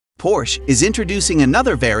Porsche is introducing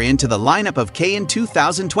another variant to the lineup of Cayenne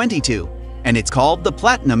 2022, and it's called the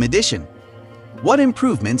Platinum Edition. What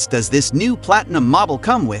improvements does this new Platinum model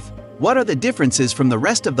come with? What are the differences from the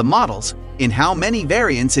rest of the models? In how many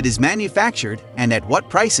variants it is manufactured, and at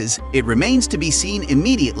what prices? It remains to be seen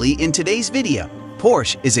immediately in today's video.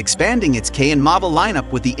 Porsche is expanding its Cayenne model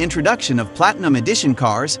lineup with the introduction of Platinum Edition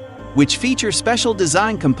cars, which feature special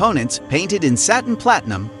design components painted in satin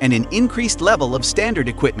platinum and an increased level of standard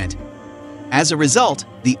equipment. As a result,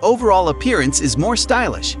 the overall appearance is more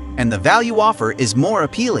stylish, and the value offer is more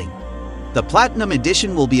appealing. The Platinum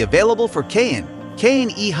Edition will be available for Cayenne,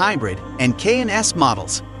 Cayenne E-Hybrid, and Cayenne S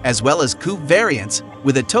models, as well as coupe variants,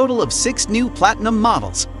 with a total of 6 new Platinum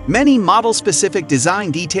models. Many model-specific design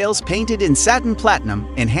details painted in satin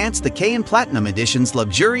platinum enhance the Cayenne Platinum Edition's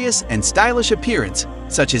luxurious and stylish appearance,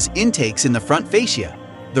 such as intakes in the front fascia,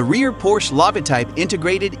 the rear Porsche logotype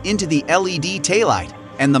integrated into the LED taillight,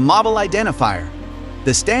 and the model identifier.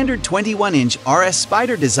 The standard 21-inch RS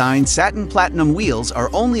Spider design satin platinum wheels are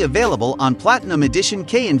only available on Platinum Edition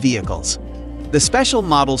Cayenne vehicles. The special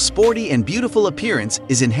model's sporty and beautiful appearance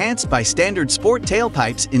is enhanced by standard sport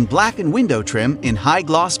tailpipes in black and window trim in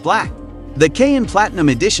high-gloss black. The Cayenne Platinum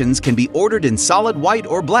Editions can be ordered in solid white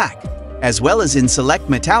or black, as well as in select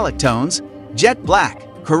metallic tones, jet black,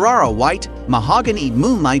 Carrara white, mahogany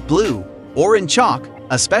moonlight blue, or in chalk,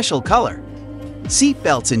 a special color. Seat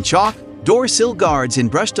belts in chalk, door sill guards in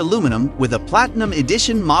brushed aluminum with a Platinum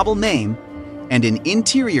Edition model name, and an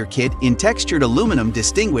interior kit in textured aluminum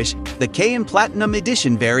distinguish the Cayenne Platinum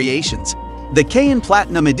Edition variations. The Cayenne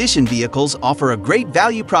Platinum Edition vehicles offer a great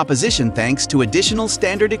value proposition thanks to additional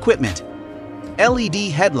standard equipment. LED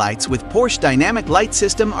headlights with Porsche Dynamic Light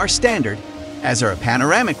System are standard, as are a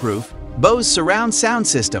panoramic roof, Bose surround sound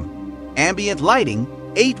system, ambient lighting,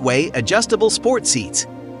 8-way adjustable sport seats,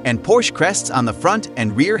 and Porsche crests on the front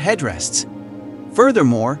and rear headrests.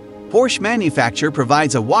 Furthermore, Porsche manufacturer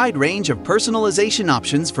provides a wide range of personalization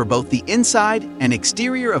options for both the inside and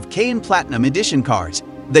exterior of Cayenne Platinum Edition cars.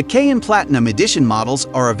 The Cayenne Platinum Edition models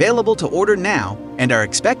are available to order now and are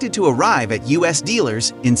expected to arrive at US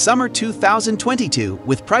dealers in summer 2022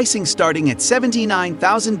 with pricing starting at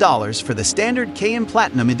 $79,000 for the standard Cayenne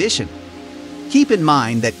Platinum Edition. Keep in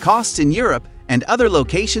mind that costs in Europe and other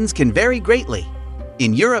locations can vary greatly.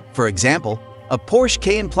 In Europe, for example, a Porsche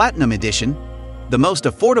Cayenne Platinum Edition, the most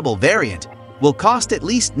affordable variant, will cost at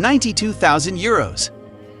least €92,000.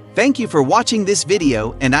 Thank you for watching this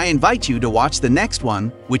video, and I invite you to watch the next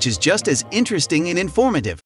one, which is just as interesting and informative.